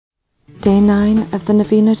Day 9 of the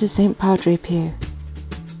Novena to St. Padre Pio.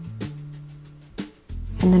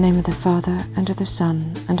 In the name of the Father, and of the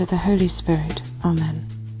Son, and of the Holy Spirit. Amen.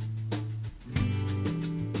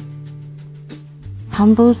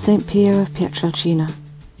 Humble St. Pio of Pietrelcina,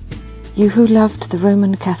 you who loved the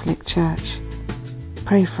Roman Catholic Church,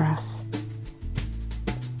 pray for us.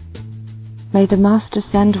 May the Master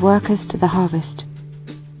send workers to the harvest,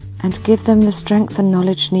 and give them the strength and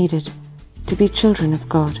knowledge needed to be children of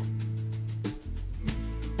God.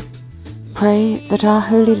 Pray that our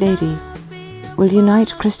Holy Lady will unite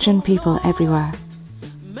Christian people everywhere,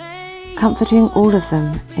 comforting all of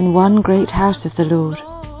them in one great house of the Lord,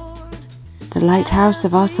 the lighthouse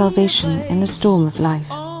of our salvation in the storm of life.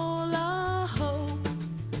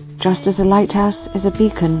 Just as a lighthouse is a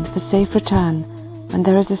beacon for safe return when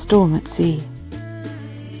there is a storm at sea.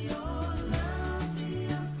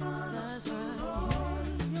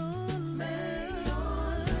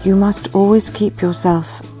 You must always keep yourself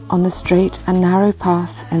on the straight and narrow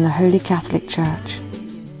path in the Holy Catholic Church,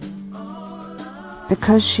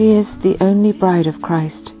 because she is the only bride of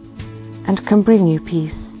Christ and can bring you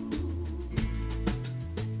peace.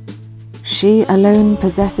 She alone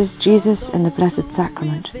possesses Jesus in the Blessed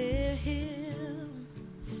Sacrament,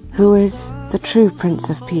 who is the true Prince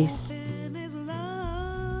of Peace.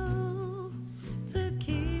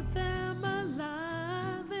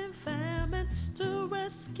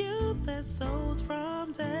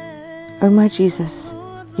 O my Jesus,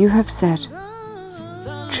 you have said,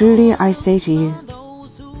 truly I say to you,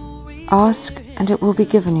 ask and it will be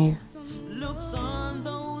given you.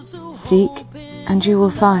 Seek and you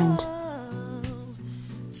will find.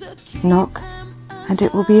 Knock and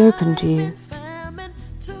it will be opened to you.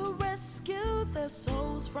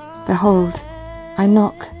 Behold, I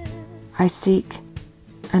knock, I seek,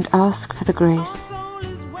 and ask for the grace.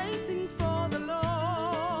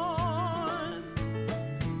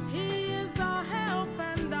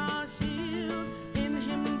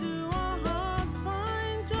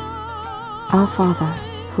 Our Father,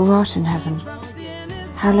 who art in heaven,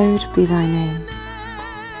 hallowed be thy name.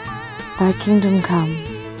 Thy kingdom come,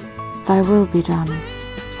 thy will be done,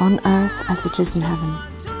 on earth as it is in heaven.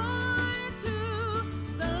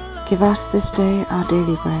 Give us this day our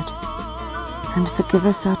daily bread, and forgive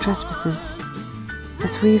us our trespasses,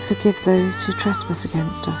 as we forgive those who trespass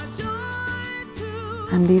against us.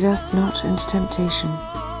 And lead us not into temptation,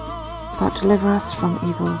 but deliver us from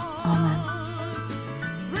evil. Amen.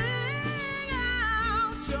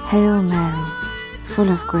 Hail Mary, full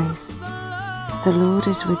of grace, the Lord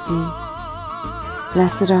is with thee.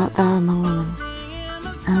 Blessed art thou among women,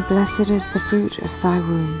 and blessed is the fruit of thy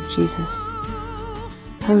womb, Jesus.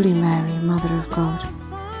 Holy Mary, Mother of God,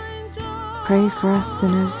 pray for us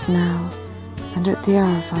sinners now and at the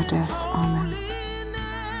hour of our death. Amen.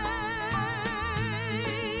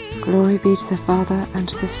 Glory be to the Father, and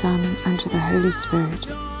to the Son, and to the Holy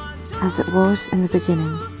Spirit, as it was in the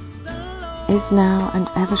beginning, is now, and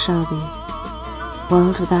ever shall be,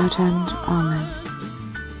 world without end. Amen.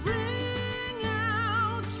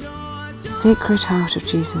 Sacred Heart of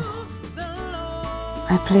Jesus,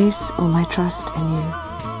 I place all my trust in you.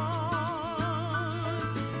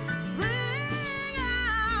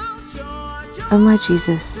 O my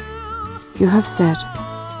Jesus, you have said,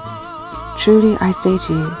 truly I say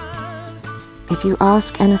to you, if you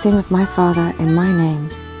ask anything of my Father in my name,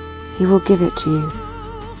 he will give it to you.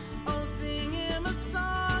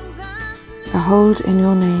 Behold, in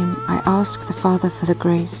your name I ask the Father for the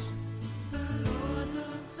grace.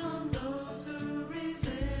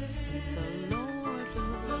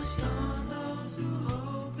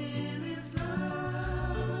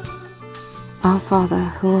 Our Father,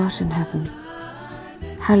 who art in heaven,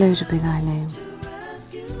 hallowed be thy name.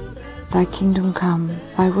 Thy kingdom come,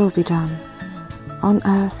 thy will be done, on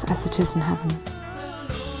earth as it is in heaven.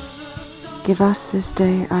 Give us this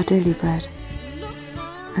day our daily bread,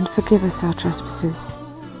 and forgive us our trespasses,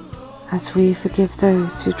 as we forgive those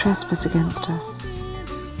who trespass against us.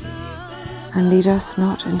 And lead us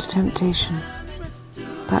not into temptation,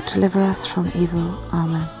 but deliver us from evil.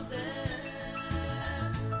 Amen.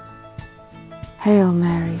 Hail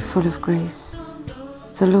Mary, full of grace,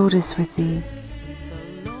 the Lord is with thee.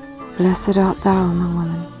 Blessed art thou among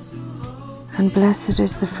women, and blessed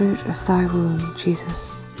is the fruit of thy womb, Jesus.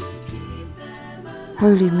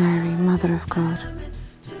 Holy Mary, Mother of God,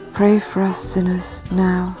 pray for us sinners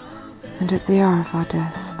now and at the hour of our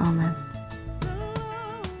death. Amen.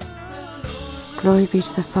 Glory be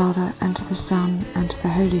to the Father, and to the Son, and to the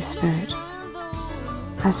Holy Spirit,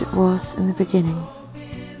 as it was in the beginning,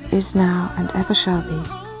 is now, and ever shall be,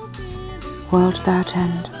 world without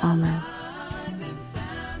end. Amen.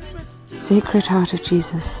 Sacred Heart of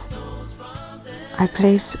Jesus, I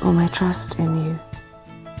place all my trust in you.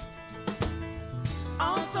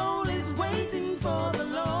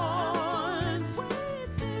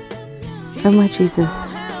 O my Jesus,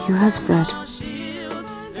 you have said,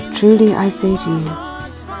 truly I say to you,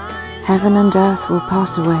 heaven and earth will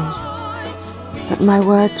pass away, but my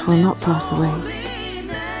words will not pass away.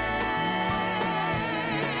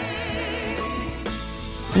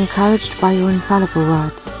 Encouraged by your infallible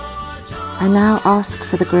words, I now ask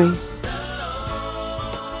for the grace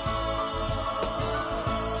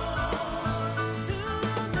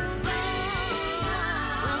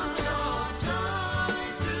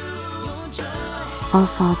Our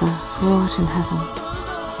Father, who art in heaven,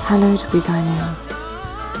 hallowed be thy name.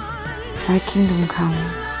 Thy kingdom come,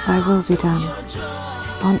 thy will be done,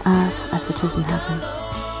 on earth as it is in heaven.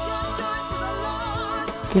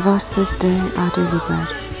 Give us this day our daily bread,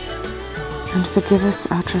 and forgive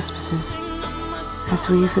us our trespasses, as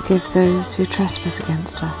we forgive those who trespass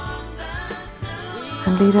against us.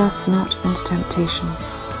 And lead us not into temptation,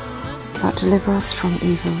 but deliver us from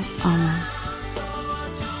evil. Amen.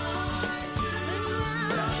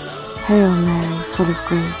 Hail Mary, full of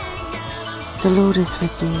grace, the Lord is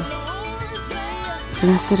with thee.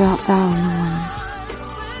 Blessed art thou among women,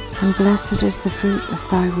 and blessed is the fruit of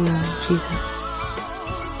thy womb, Jesus.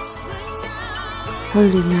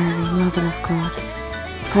 Holy Mary, Mother of God,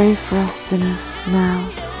 pray for us sinners, now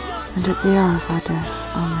and at the hour of our death.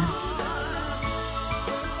 Amen.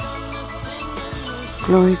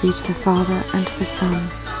 Glory be to the Father, and to the Son,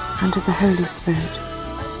 and to the Holy Spirit,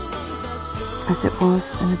 as it was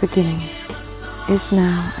in the beginning, is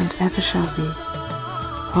now, and ever shall be,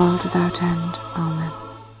 world without end. Amen.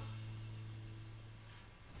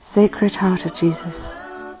 Sacred Heart of Jesus,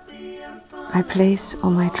 I place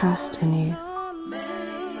all my trust in you.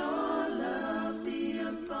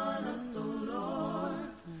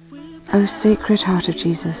 O Sacred Heart of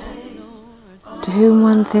Jesus, to whom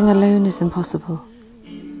one thing alone is impossible,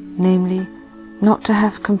 namely, not to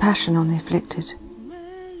have compassion on the afflicted,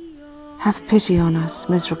 have pity on us,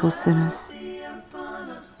 miserable sinners,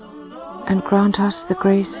 and grant us the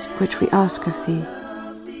grace which we ask of thee,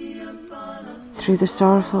 through the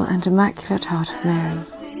sorrowful and immaculate heart of Mary,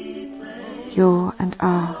 your and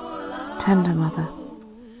our tender Mother.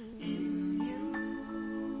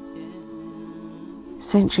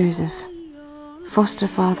 Saint Joseph, foster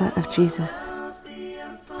father of Jesus,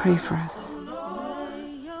 pray for us.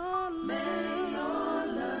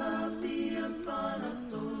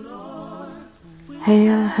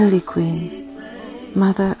 Hail, Holy Queen,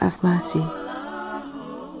 Mother of Mercy.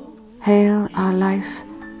 Hail, our life,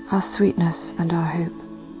 our sweetness, and our hope.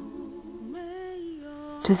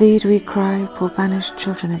 To thee do we cry, poor banished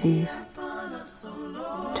children of Eve.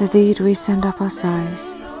 To thee do we send up our sighs,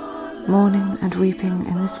 mourning and weeping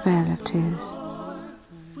in this vale of tears.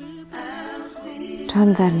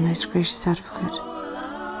 Turn then, most gracious Advocate,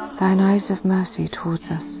 thine eyes of mercy towards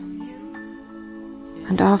us,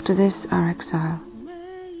 and after this our exile,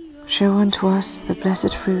 show unto us the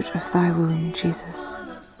blessed fruit of thy womb, Jesus.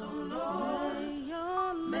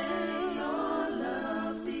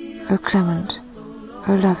 O clement,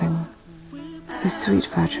 O loving, O sweet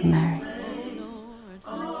Virgin Mary,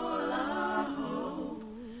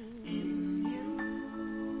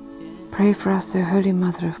 pray for us, O Holy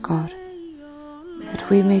Mother of God, that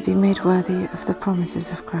we may be made worthy of the promises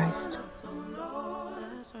of Christ.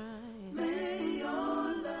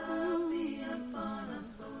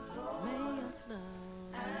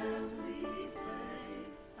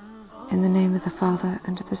 In the name of the Father,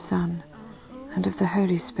 and of the Son, and of the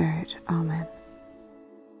Holy Spirit. Amen.